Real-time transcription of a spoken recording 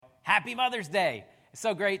Happy Mother's Day. It's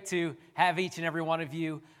so great to have each and every one of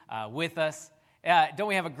you with us. Don't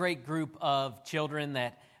we have a great group of children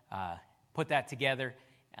that put that together?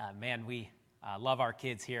 Man, we love our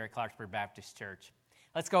kids here at Clarksburg Baptist Church.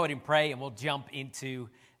 Let's go ahead and pray, and we'll jump into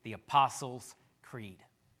the Apostles' Creed.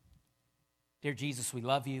 Dear Jesus, we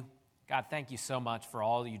love you. God, thank you so much for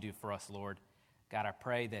all you do for us, Lord. God, I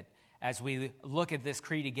pray that as we look at this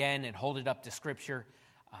creed again and hold it up to Scripture,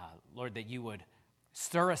 Lord, that you would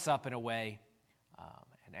stir us up in a way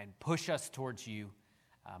and push us towards you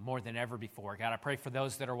more than ever before. God, I pray for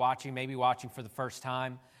those that are watching, maybe watching for the first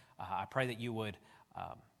time. I pray that you would,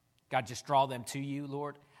 God, just draw them to you,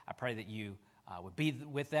 Lord. I pray that you would be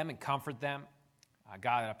with them and comfort them.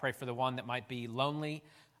 God, I pray for the one that might be lonely.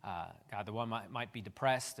 God, the one might be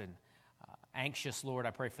depressed and anxious, Lord.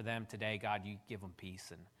 I pray for them today. God, you give them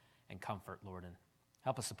peace and comfort, Lord, and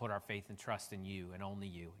help us to put our faith and trust in you and only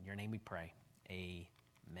you. In your name we pray.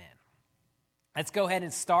 Amen. Let's go ahead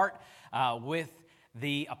and start with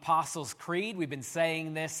the Apostles' Creed. We've been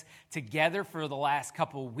saying this together for the last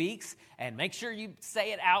couple of weeks, and make sure you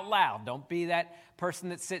say it out loud. Don't be that person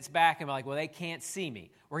that sits back and be like, well, they can't see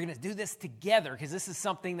me. We're going to do this together because this is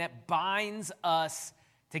something that binds us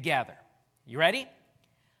together. You ready?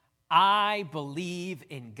 I believe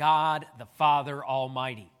in God the Father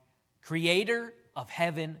Almighty, creator of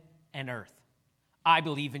heaven and earth. I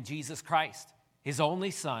believe in Jesus Christ, his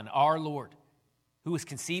only Son, our Lord, who was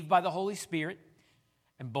conceived by the Holy Spirit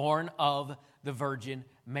and born of the Virgin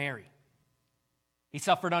Mary. He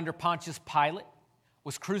suffered under Pontius Pilate,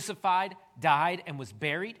 was crucified, died, and was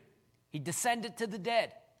buried. He descended to the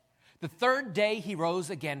dead. The third day he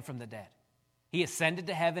rose again from the dead. He ascended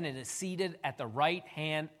to heaven and is seated at the right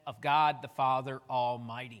hand of God the Father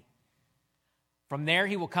Almighty. From there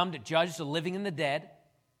he will come to judge the living and the dead.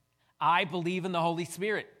 I believe in the Holy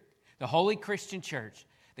Spirit, the holy Christian church,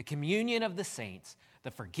 the communion of the saints, the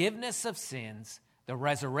forgiveness of sins, the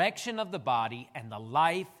resurrection of the body, and the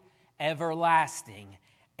life everlasting.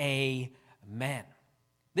 Amen.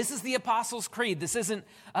 This is the Apostles' Creed. This isn't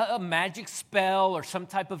a magic spell or some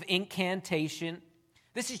type of incantation.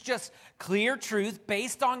 This is just clear truth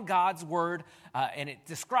based on God's word, and it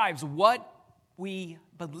describes what we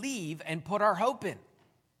believe and put our hope in.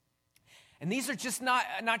 And these are just not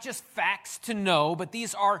just facts to know, but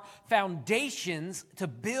these are foundations to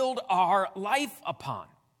build our life upon.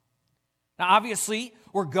 Now, obviously,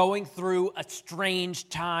 we're going through a strange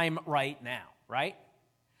time right now, right?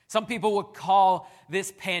 Some people would call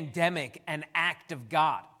this pandemic an act of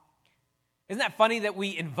God. Isn't that funny that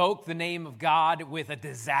we invoke the name of God with a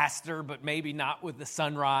disaster, but maybe not with the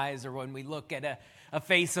sunrise, or when we look at a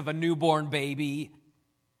face of a newborn baby?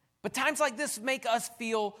 But times like this make us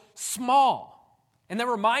feel small, and they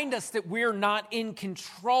remind us that we're not in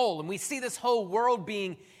control, and we see this whole world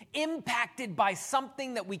being impacted by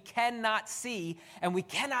something that we cannot see, and we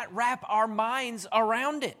cannot wrap our minds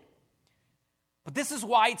around it. But this is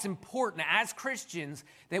why it's important as Christians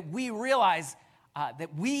that we realize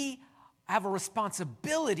that we have a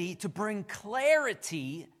responsibility to bring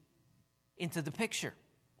clarity into the picture.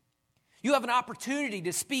 You have an opportunity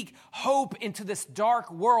to speak hope into this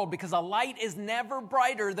dark world because a light is never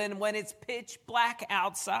brighter than when it's pitch black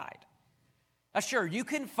outside. Now, sure, you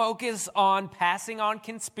can focus on passing on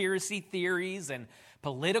conspiracy theories and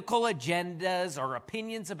political agendas or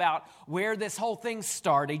opinions about where this whole thing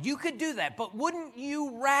started. You could do that, but wouldn't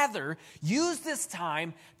you rather use this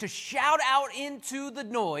time to shout out into the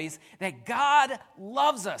noise that God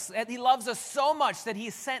loves us, that he loves us so much that he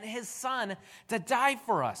sent his Son to die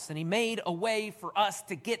for us, and he made a way for us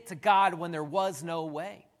to get to God when there was no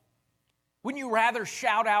way? Wouldn't you rather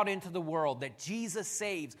shout out into the world that Jesus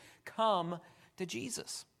saves? Come to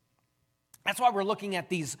Jesus. That's why we're looking at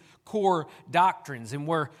these core doctrines, and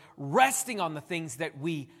we're resting on the things that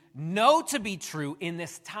we know to be true in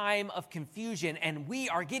this time of confusion, and we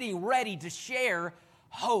are getting ready to share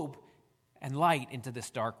hope and light into this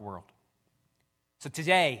dark world. So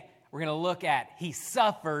today, we're going to look at he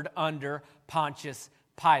suffered under Pontius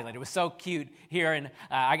Pilate. It was so cute hearing,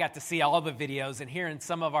 I got to see all the videos and hearing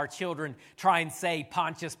some of our children try and say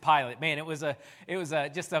Pontius Pilate. Man, it was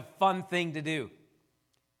just a fun thing to do.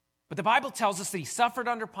 But the Bible tells us that he suffered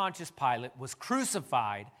under Pontius Pilate, was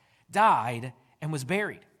crucified, died, and was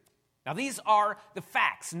buried. Now, these are the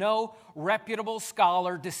facts. No reputable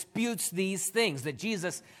scholar disputes these things, that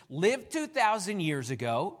Jesus lived 2,000 years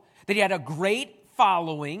ago, that he had a great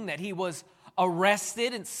following, that he was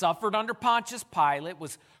arrested and suffered under Pontius Pilate,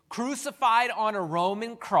 was crucified on a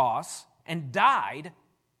Roman cross, and died,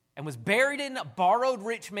 and was buried in a borrowed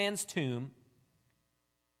rich man's tomb.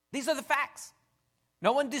 These are the facts.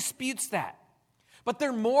 No one disputes that. But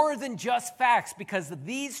they're more than just facts because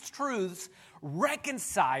these truths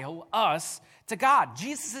reconcile us to God.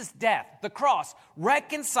 Jesus' death, the cross,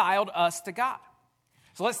 reconciled us to God.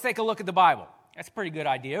 So let's take a look at the Bible. That's a pretty good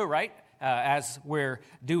idea, right? As we're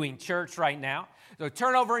doing church right now. So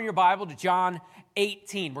turn over in your Bible to John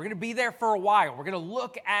 18. We're going to be there for a while. We're going to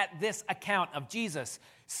look at this account of Jesus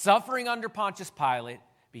suffering under Pontius Pilate,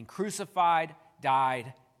 being crucified,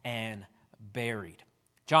 died, and buried.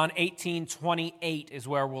 John 18:28 is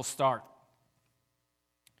where we'll start.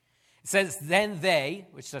 It says, then they,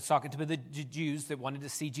 which is talking to the Jews that wanted to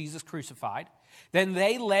see Jesus crucified, then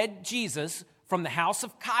they led Jesus from the house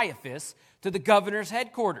of Caiaphas to the governor's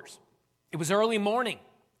headquarters. It was early morning.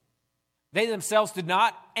 They themselves did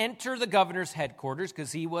not enter the governor's headquarters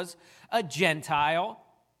because he was a Gentile,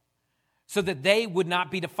 so that they would not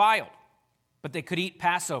be defiled, but they could eat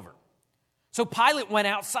Passover. So Pilate went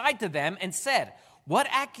outside to them and said, what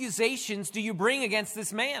accusations do you bring against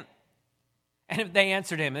this man? And if they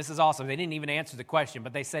answered him, this is awesome, they didn't even answer the question,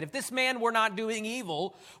 but they said, if this man were not doing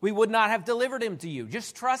evil, we would not have delivered him to you.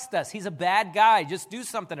 Just trust us. He's a bad guy. Just do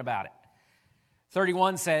something about it.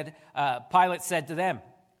 31 said, Pilate said to them,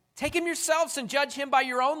 take him yourselves and judge him by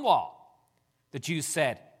your own law. The Jews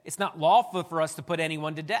said, it's not lawful for us to put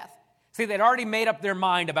anyone to death. See, they'd already made up their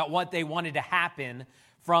mind about what they wanted to happen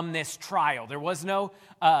from this trial. There was no,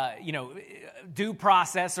 due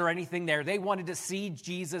process or anything there. They wanted to see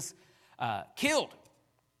Jesus killed.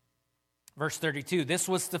 Verse 32, this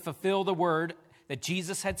was to fulfill the word that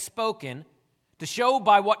Jesus had spoken to show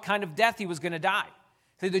by what kind of death he was going to die.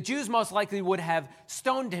 So the Jews most likely would have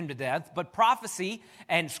stoned him to death, but prophecy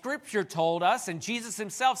and scripture told us, and Jesus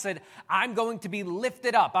himself said, I'm going to be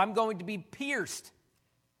lifted up. I'm going to be pierced.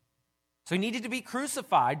 So he needed to be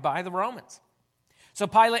crucified by the Romans. So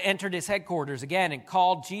Pilate entered his headquarters again and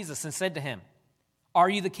called Jesus and said to him, are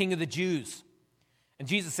you the king of the Jews? And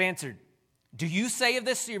Jesus answered, do you say of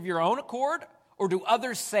this of your own accord, or do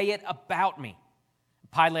others say it about me?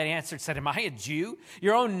 Pilate answered, said, am I a Jew?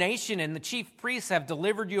 Your own nation and the chief priests have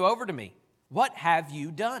delivered you over to me. What have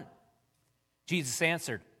you done? Jesus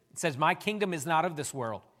answered, it says, my kingdom is not of this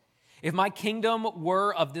world. If my kingdom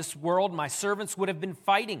were of this world, my servants would have been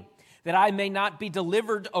fighting, that I may not be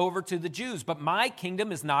delivered over to the Jews. But my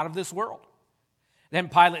kingdom is not of this world. Then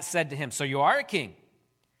Pilate said to him, so you are a king?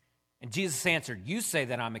 And Jesus answered, you say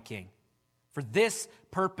that I'm a king. For this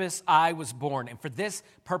purpose I was born, and for this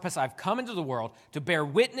purpose I've come into the world, to bear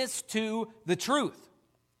witness to the truth.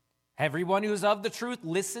 Everyone who is of the truth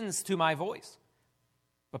listens to my voice.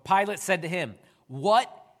 But Pilate said to him,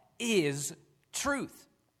 what is truth?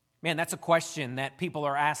 Man, that's a question that people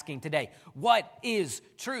are asking today. What is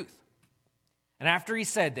truth? And after he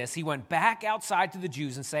said this, he went back outside to the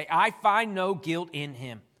Jews and said, I find no guilt in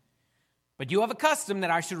him. But you have a custom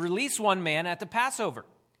that I should release one man at the Passover.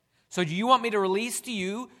 So do you want me to release to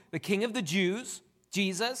you the king of the Jews,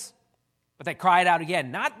 Jesus? But they cried out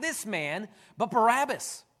again, not this man, but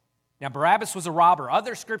Barabbas. Now Barabbas was a robber.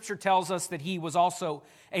 Other scripture tells us that he was also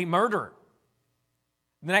a murderer.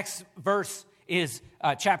 The next verse is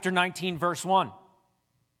chapter 19, verse 1.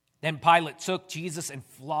 Then Pilate took Jesus and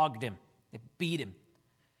flogged him. They beat him.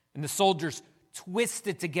 And the soldiers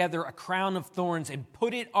twisted together a crown of thorns and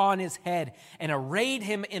put it on his head and arrayed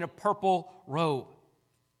him in a purple robe.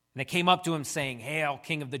 And they came up to him saying, hail,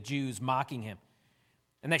 King of the Jews, mocking him.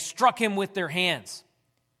 And they struck him with their hands.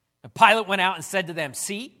 And Pilate went out and said to them,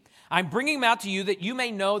 see, I'm bringing him out to you that you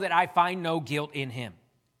may know that I find no guilt in him.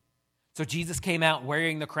 So Jesus came out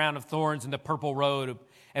wearing the crown of thorns and the purple robe.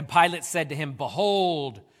 And Pilate said to him,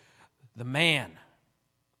 behold, the man.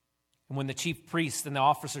 And when the chief priests and the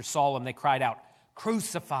officers saw him, they cried out,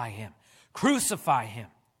 crucify him, crucify him.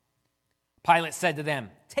 Pilate said to them,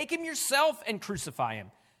 take him yourself and crucify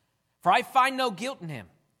him, for I find no guilt in him.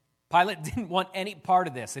 Pilate didn't want any part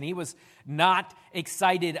of this, and he was not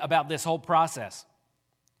excited about this whole process.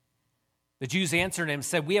 The Jews answered him and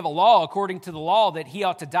said, we have a law according to the law that he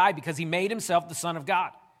ought to die because he made himself the Son of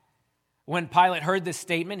God. When Pilate heard this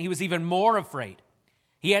statement, he was even more afraid.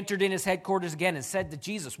 He entered in his headquarters again and said to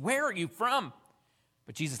Jesus, where are you from?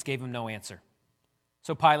 But Jesus gave him no answer.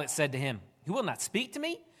 So Pilate said to him, you will not speak to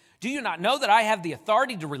me? Do you not know that I have the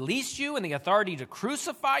authority to release you and the authority to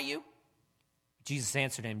crucify you? Jesus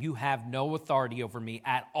answered him, you have no authority over me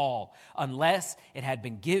at all, unless it had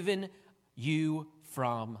been given you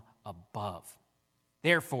from above.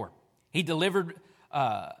 Therefore, he who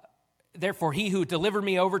delivered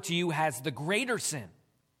me over to you has the greater sin.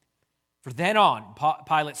 For then on,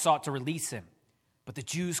 Pilate sought to release him. But the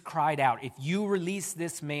Jews cried out, if you release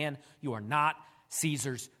this man, you are not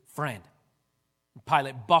Caesar's friend.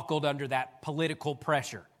 Pilate buckled under that political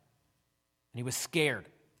pressure. And he was scared.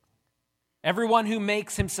 Everyone who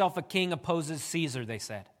makes himself a king opposes Caesar, they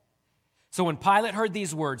said. So when Pilate heard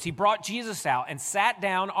these words, he brought Jesus out and sat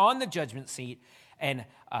down on the judgment seat and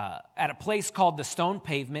at a place called the Stone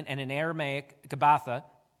Pavement, and in Aramaic, Gabbatha.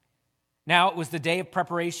 Now it was the day of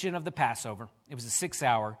preparation of the Passover. It was the 6th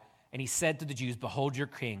hour, and he said to the Jews, "Behold your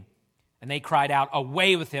king." And they cried out,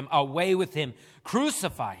 "Away with him, away with him,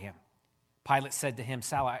 crucify him." Pilate said to him,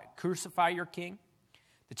 "Shall I crucify your king?"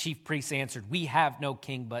 The chief priests answered, "We have no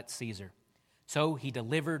king but Caesar." So he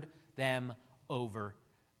delivered him over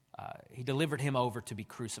to be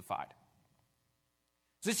crucified.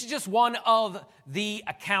 So this is just one of the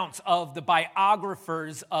accounts of the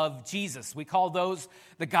biographers of Jesus. We call those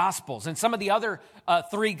the Gospels. And some of the other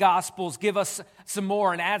 3 Gospels give us some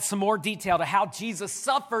more and add some more detail to how Jesus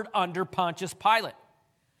suffered under Pontius Pilate.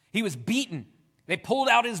 He was beaten. They pulled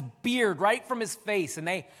out his beard right from his face, and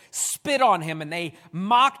they spit on him, and they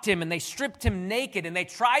mocked him, and they stripped him naked, and they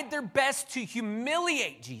tried their best to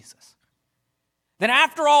humiliate Jesus. Then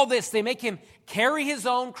after all this, they make him carry his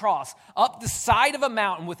own cross up the side of a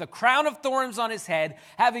mountain with a crown of thorns on his head,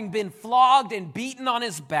 having been flogged and beaten on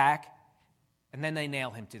his back, and then they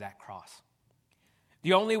nail him to that cross.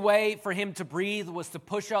 The only way for him to breathe was to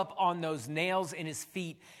push up on those nails in his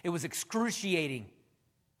feet. It was excruciating.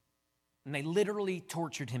 And they literally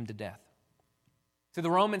tortured him to death. So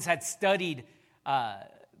the Romans had studied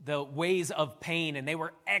the ways of pain, and they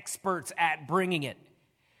were experts at bringing it.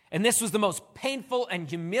 And this was the most painful and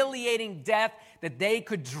humiliating death that they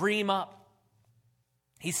could dream up.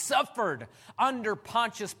 He suffered under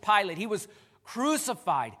Pontius Pilate. He was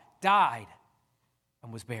crucified, died,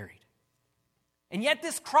 and was buried. And yet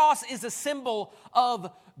this cross is a symbol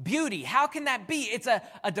of beauty. How can that be? It's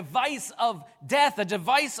a device of death, a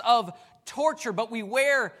device of torture, but we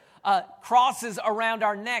wear crosses around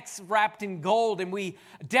our necks wrapped in gold, and we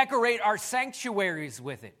decorate our sanctuaries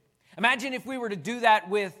with it. Imagine if we were to do that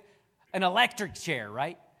with an electric chair,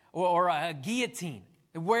 right? Or a guillotine.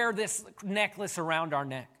 And wear this necklace around our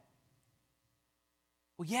neck.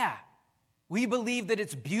 Well, yeah, we believe that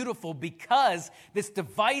it's beautiful because this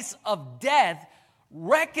device of death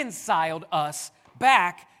reconciled us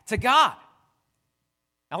back to God.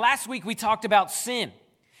 Now, last week we talked about sin.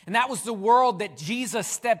 And that was the world that Jesus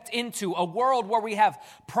stepped into, a world where we have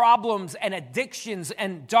problems and addictions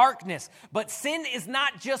and darkness. But sin is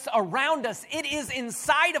not just around us, it is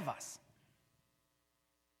inside of us.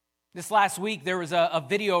 This last week, there was a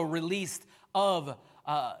video released of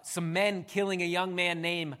some men killing a young man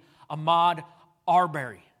named Ahmaud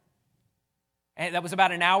Arbery. And that was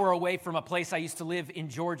about an hour away from a place I used to live in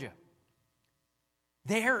Georgia.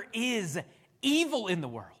 There is evil in the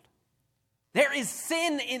world. There is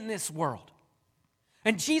sin in this world.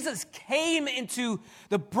 And Jesus came into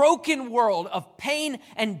the broken world of pain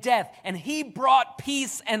and death, and he brought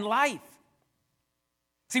peace and life.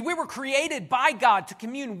 See, we were created by God to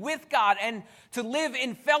commune with God and to live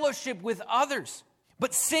in fellowship with others.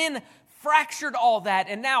 But sin fractured all that,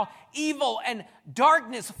 and now evil and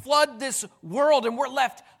darkness flood this world, and we're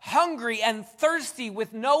left hungry and thirsty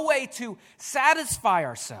with no way to satisfy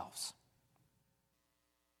ourselves.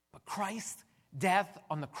 But Christ's death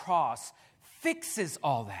on the cross fixes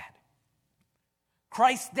all that.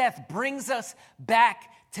 Christ's death brings us back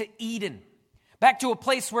to Eden, back to a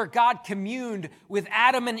place where God communed with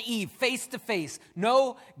Adam and Eve face to face.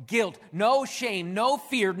 No guilt, no shame, no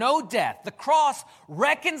fear, no death. The cross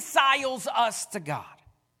reconciles us to God.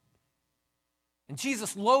 And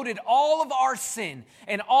Jesus loaded all of our sin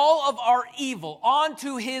and all of our evil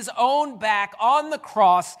onto his own back on the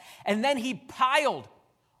cross, and then he piled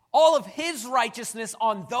all of his righteousness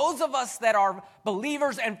on those of us that are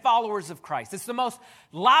believers and followers of Christ. It's the most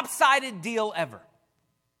lopsided deal ever.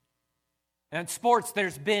 And in sports,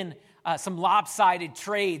 there's been some lopsided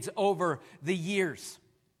trades over the years.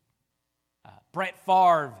 Brett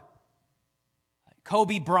Favre,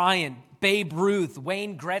 Kobe Bryant, Babe Ruth,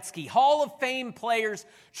 Wayne Gretzky, Hall of Fame players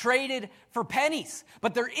traded for pennies.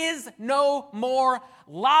 But there is no more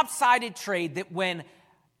lopsided trade that when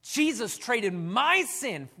Jesus traded my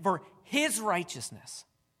sin for his righteousness.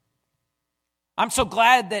 I'm so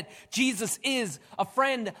glad that Jesus is a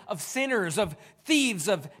friend of sinners, of thieves,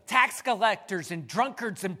 of tax collectors and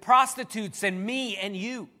drunkards and prostitutes and me and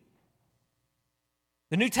you.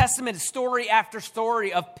 The New Testament is story after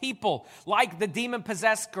story of people like the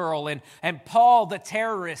demon-possessed girl and Paul the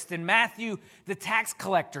terrorist and Matthew the tax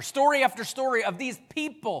collector. Story after story of these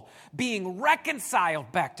people being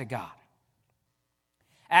reconciled back to God.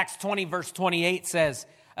 Acts 20 verse 28 says,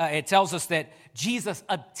 it tells us that Jesus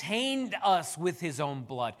obtained us with his own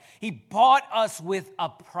blood. He bought us with a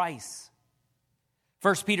price.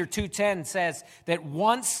 1 Peter 2:10 says that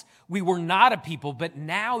once we were not a people, but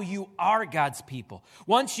now you are God's people.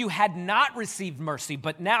 Once you had not received mercy,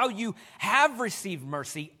 but now you have received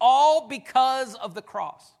mercy, all because of the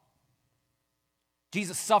cross.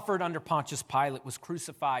 Jesus suffered under Pontius Pilate, was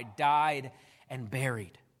crucified, died, and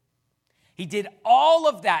buried. He did all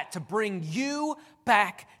of that to bring you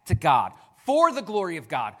back to God, for the glory of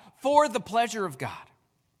God, for the pleasure of God.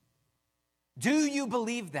 Do you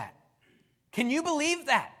believe that? Can you believe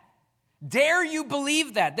that? Dare you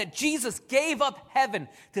believe that Jesus gave up heaven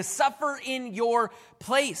to suffer in your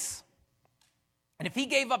place? And if he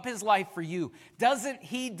gave up his life for you, doesn't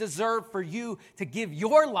he deserve for you to give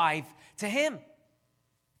your life to him?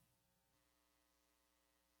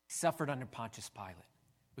 He suffered under Pontius Pilate,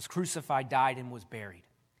 was crucified, died, and was buried.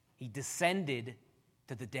 He descended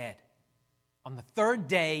to the dead. On the third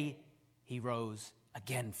day, he rose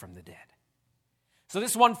again from the dead. So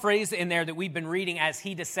this one phrase in there that we've been reading as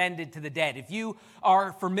he descended to the dead. If you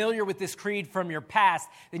are familiar with this creed from your past,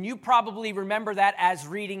 then you probably remember that as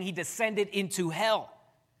reading he descended into hell.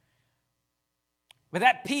 But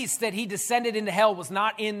that piece that he descended into hell was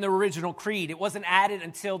not in the original creed. It wasn't added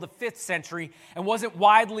until the 5th century and wasn't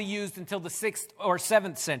widely used until the 6th or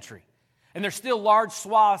 7th century. And there's still large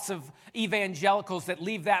swaths of evangelicals that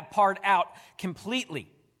leave that part out completely.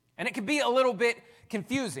 And it can be a little bit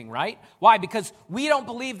confusing, right? Why? Because we don't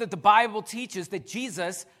believe that the Bible teaches that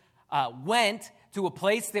Jesus went to a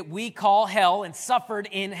place that we call hell and suffered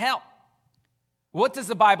in hell. What does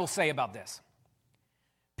the Bible say about this?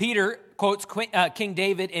 Peter quotes King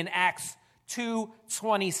David in Acts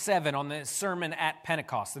 2:27 on the sermon at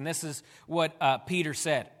Pentecost. And this is what Peter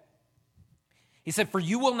said. He said, "For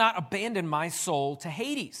you will not abandon my soul to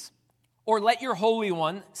Hades, or let your Holy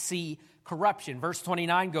One see corruption." Verse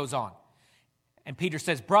 29 goes on. And Peter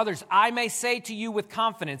says, "Brothers, I may say to you with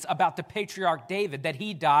confidence about the patriarch David that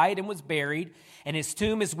he died and was buried, and his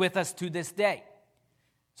tomb is with us to this day."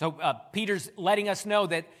 So Peter's letting us know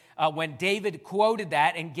that when David quoted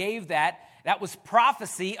that and gave that, that was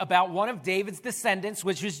prophecy about one of David's descendants,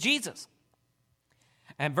 which was Jesus.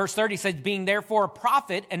 And verse 30 says, "Being therefore a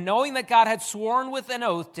prophet, and knowing that God had sworn with an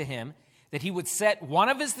oath to him that he would set one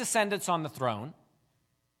of his descendants on the throne,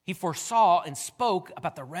 he foresaw and spoke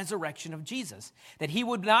about the resurrection of Jesus, that he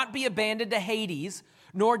would not be abandoned to Hades,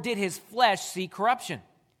 nor did his flesh see corruption.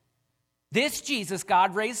 This Jesus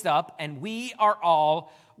God raised up, and we are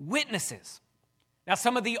all witnesses." Now,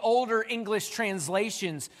 some of the older English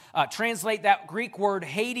translations translate that Greek word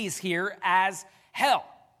Hades here as hell.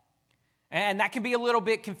 And that can be a little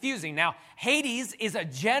bit confusing. Now, Hades is a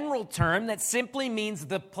general term that simply means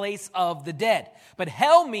the place of the dead. But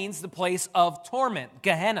hell means the place of torment,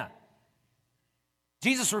 Gehenna.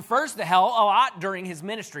 Jesus refers to hell a lot during his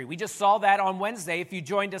ministry. We just saw that on Wednesday. If you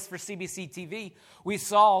joined us for CBC TV, we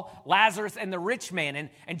saw Lazarus and the rich man,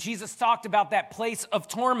 and Jesus talked about that place of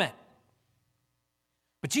torment.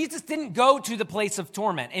 But Jesus didn't go to the place of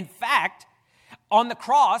torment. In fact, on the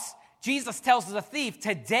cross, Jesus tells the thief,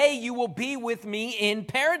 "Today you will be with me in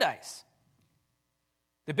paradise."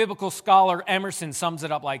 The biblical scholar Emerson sums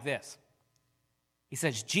it up like this. He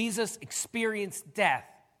says, "Jesus experienced death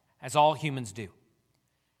as all humans do.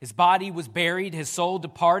 His body was buried, his soul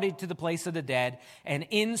departed to the place of the dead, and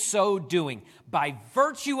in so doing, by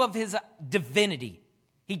virtue of his divinity,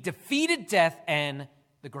 he defeated death and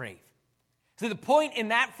the grave." So the point in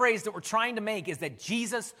that phrase that we're trying to make is that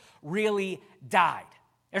Jesus really died.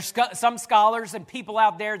 There's some scholars and people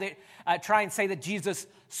out there that try and say that Jesus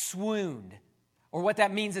swooned. Or what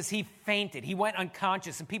that means is he fainted. He went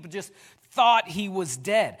unconscious and people just thought he was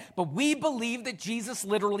dead. But we believe that Jesus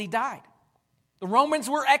literally died. The Romans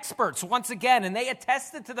were experts once again, and they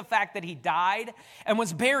attested to the fact that he died and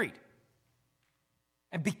was buried.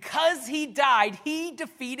 And because he died, he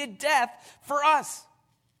defeated death for us.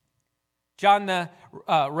 John the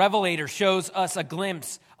Revelator shows us a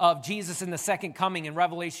glimpse of Jesus in the second coming in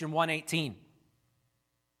Revelation 1:18.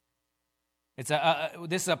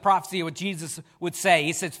 This is a prophecy of what Jesus would say.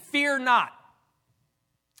 He says, "Fear not,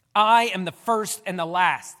 I am the first and the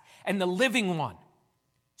last and the living one."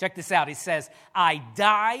 Check this out. He says, "I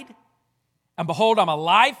died, and behold, I'm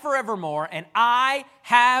alive forevermore, and I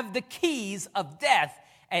have the keys of death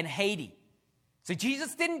and Hades." So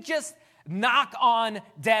Jesus didn't just knock on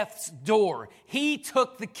death's door. He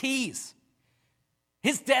took the keys.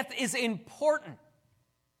 His death is important,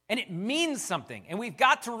 and it means something, and we've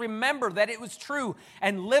got to remember that it was true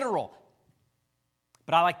and literal.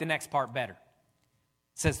 But I like the next part better.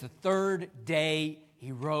 It says, "The third day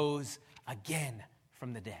he rose again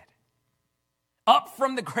from the dead." Up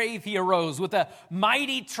from the grave he arose with a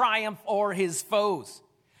mighty triumph o'er his foes.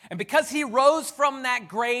 And because he rose from that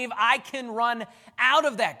grave, I can run out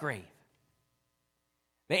of that grave.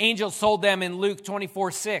 The angels told them in Luke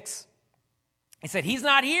 24:6. He said, he's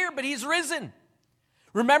not here, but he's risen.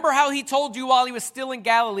 Remember how he told you while he was still in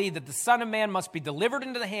Galilee that the Son of Man must be delivered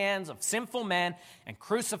into the hands of sinful men and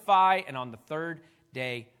crucified and on the third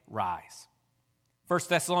day rise. 1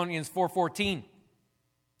 Thessalonians 4:14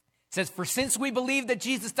 says, for since we believe that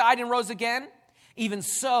Jesus died and rose again, even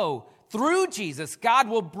so, through Jesus, God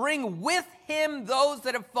will bring with him those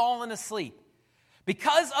that have fallen asleep.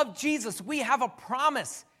 Because of Jesus, we have a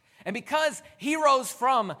promise. And because he rose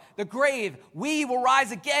from the grave, we will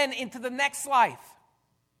rise again into the next life.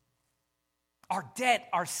 Our debt,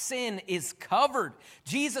 our sin is covered.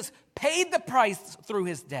 Jesus paid the price through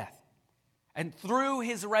his death. And through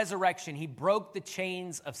his resurrection, he broke the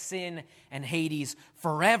chains of sin and Hades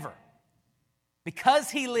forever.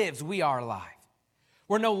 Because he lives, we are alive.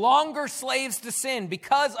 We're no longer slaves to sin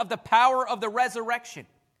because of the power of the resurrection.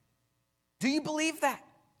 Do you believe that?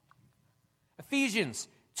 Ephesians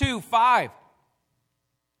 2:5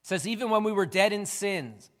 says, even when we were dead in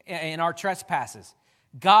sins, in our trespasses,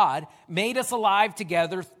 God made us alive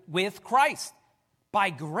together with Christ. By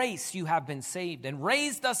grace you have been saved and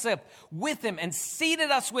raised us up with him and seated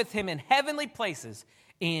us with him in heavenly places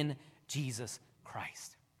in Jesus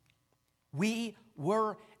Christ. We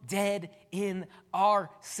were dead in our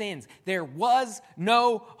sins. There was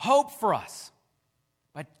no hope for us.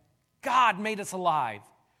 But God made us alive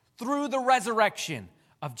through the resurrection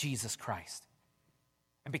of Jesus Christ.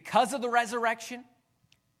 And because of the resurrection,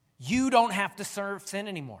 you don't have to serve sin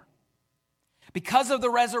anymore. Because of the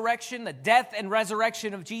resurrection, the death and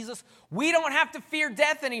resurrection of Jesus, we don't have to fear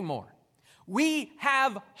death anymore. We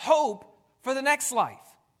have hope for the next life.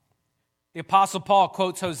 The Apostle Paul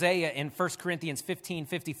quotes Hosea in 1 Corinthians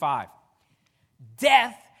 15:55.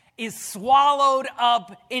 Death is swallowed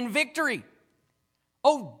up in victory.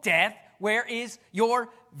 Oh, death, where is your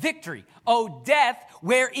victory? Oh, death,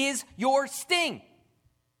 where is your sting?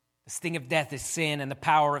 The sting of death is sin, and the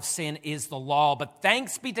power of sin is the law. But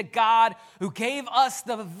thanks be to God who gave us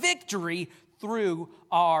the victory through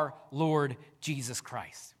our Lord Jesus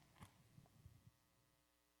Christ.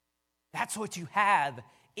 That's what you have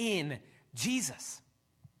in Jesus.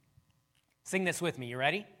 Sing this with me. You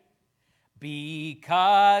ready?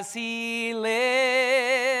 Because he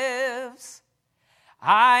lives,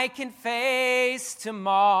 I can face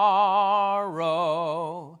tomorrow.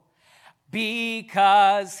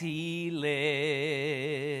 Because he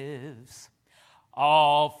lives,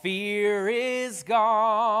 all fear is gone.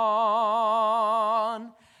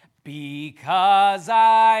 Because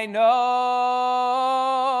I know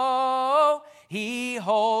he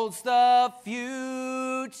holds the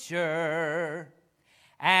future,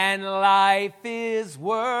 and life is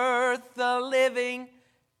worth the living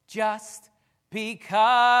just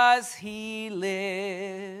because he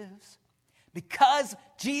lives. Because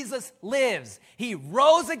Jesus lives. He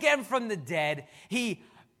rose again from the dead. He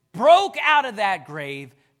broke out of that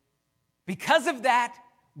grave. Because of that,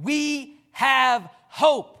 we have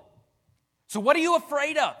hope. So what are you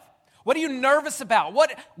afraid of? What are you nervous about?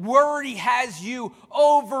 What worry has you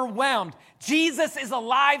overwhelmed? Jesus is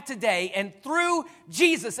alive today, and through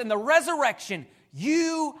Jesus and the resurrection,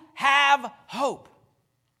 you have hope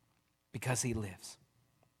because he lives.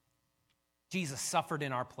 Jesus suffered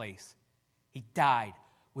in our place. He died,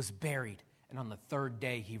 was buried, and on the third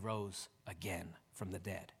day he rose again from the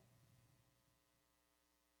dead.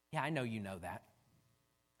 Yeah, I know you know that.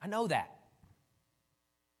 I know that.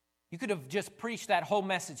 You could have just preached that whole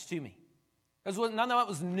message to me. None of it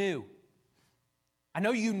was new. I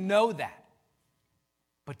know you know that.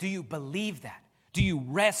 But do you believe that? Do you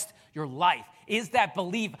rest your life? Is that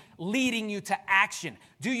belief leading you to action?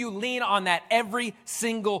 Do you lean on that every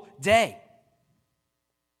single day?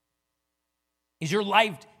 Is your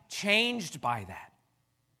life changed by that?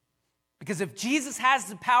 Because if Jesus has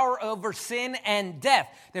the power over sin and death,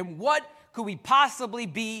 then what could we possibly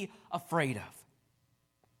be afraid of?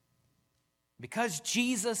 Because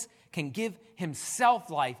Jesus can give himself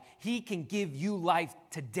life, he can give you life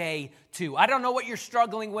today too. I don't know what you're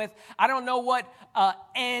struggling with. I don't know what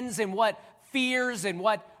ends and what fears and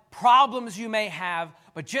what problems you may have.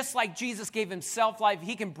 But just like Jesus gave himself life,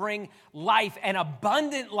 he can bring life, an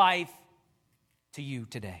abundant life, to you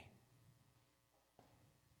today.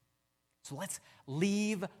 So let's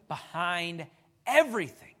leave behind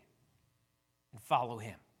everything and follow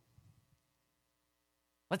him.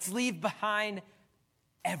 Let's leave behind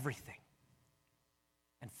everything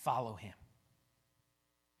and follow him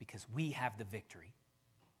because we have the victory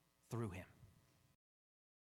through him.